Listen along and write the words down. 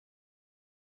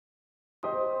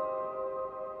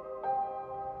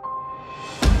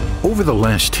Over the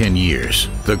last 10 years,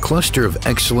 the Cluster of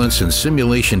Excellence in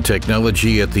Simulation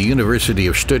Technology at the University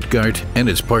of Stuttgart and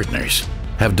its partners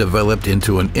have developed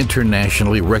into an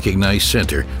internationally recognized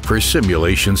center for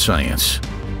simulation science.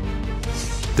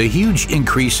 The huge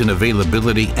increase in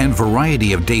availability and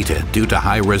variety of data due to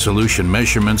high-resolution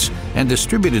measurements and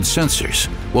distributed sensors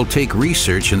will take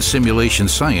research in simulation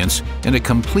science in a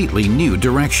completely new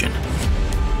direction.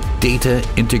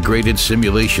 Data-integrated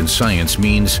simulation science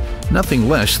means nothing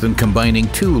less than combining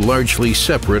two largely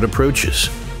separate approaches,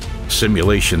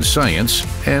 simulation science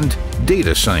and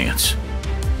data science,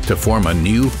 to form a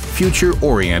new,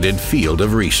 future-oriented field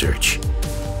of research.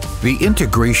 The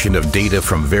integration of data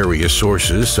from various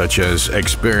sources such as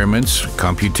experiments,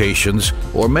 computations,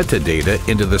 or metadata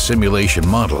into the simulation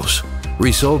models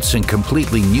results in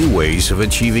completely new ways of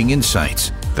achieving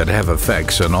insights that have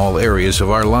effects on all areas of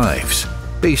our lives,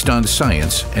 based on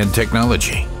science and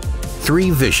technology.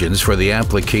 Three visions for the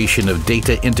application of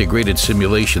data-integrated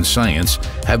simulation science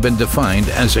have been defined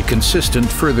as a consistent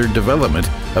further development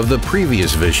of the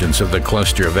previous visions of the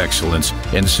Cluster of Excellence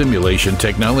in Simulation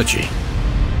Technology.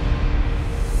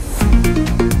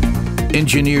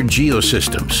 Engineered Geo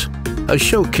Systems, a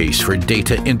showcase for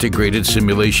data-integrated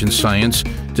simulation science,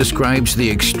 describes the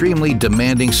extremely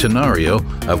demanding scenario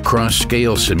of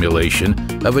cross-scale simulation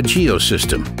of a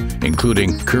geosystem,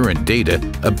 including current data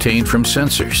obtained from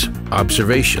sensors,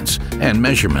 observations, and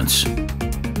measurements.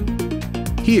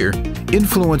 Here,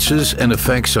 influences and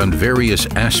effects on various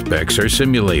aspects are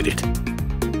simulated.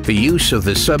 The use of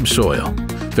the subsoil,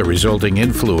 the resulting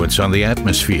influence on the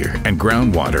atmosphere and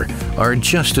groundwater are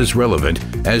just as relevant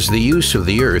as the use of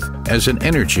the Earth as an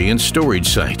energy and storage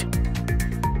site.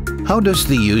 How does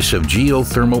the use of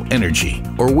geothermal energy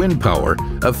or wind power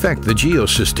affect the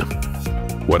geosystem?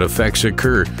 What effects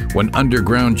occur when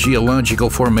underground geological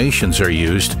formations are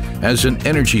used as an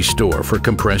energy store for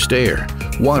compressed air,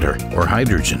 water, or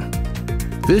hydrogen?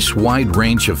 This wide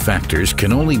range of factors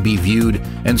can only be viewed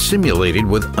and simulated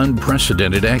with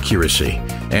unprecedented accuracy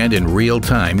and in real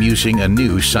time using a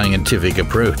new scientific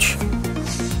approach.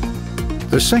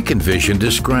 The second vision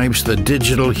describes the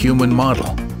digital human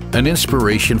model, an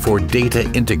inspiration for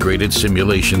data-integrated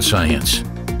simulation science.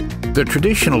 The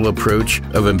traditional approach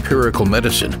of empirical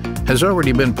medicine has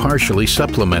already been partially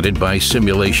supplemented by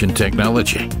simulation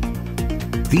technology.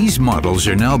 These models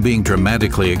are now being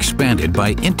dramatically expanded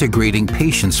by integrating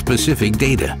patient-specific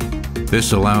data.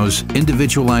 This allows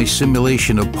individualized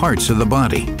simulation of parts of the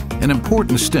body, an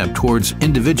important step towards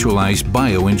individualized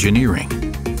bioengineering.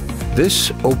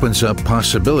 This opens up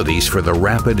possibilities for the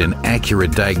rapid and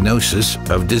accurate diagnosis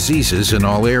of diseases in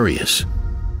all areas.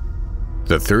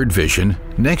 The third vision,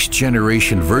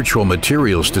 next-generation virtual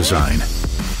materials design,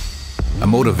 a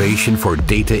motivation for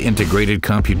data-integrated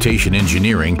computation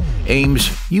engineering,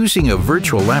 aims, using a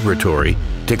virtual laboratory,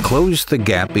 to close the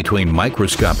gap between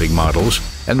microscopic models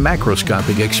and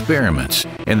macroscopic experiments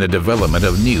in the development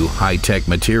of new high-tech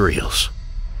materials.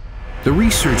 The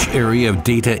research area of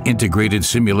data-integrated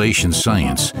simulation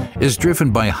science is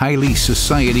driven by highly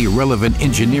society-relevant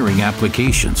engineering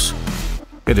applications.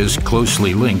 It is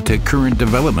closely linked to current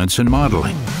developments in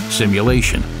modeling,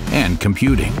 simulation, and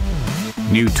computing.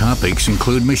 New topics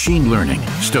include machine learning,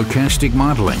 stochastic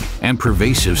modeling, and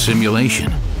pervasive simulation.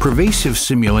 Pervasive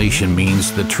simulation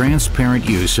means the transparent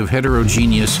use of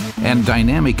heterogeneous and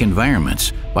dynamic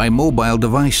environments by mobile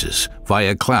devices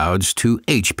via clouds to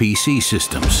HPC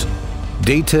systems.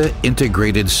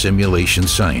 Data-integrated simulation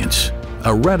science,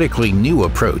 a radically new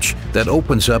approach that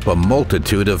opens up a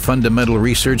multitude of fundamental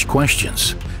research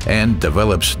questions and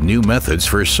develops new methods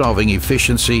for solving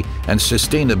efficiency and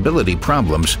sustainability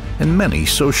problems in many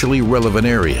socially relevant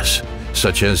areas,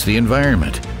 such as the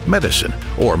environment, medicine,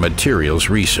 or materials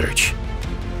research.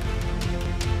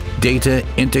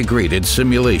 Data-integrated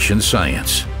simulation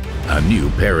science, a new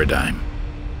paradigm.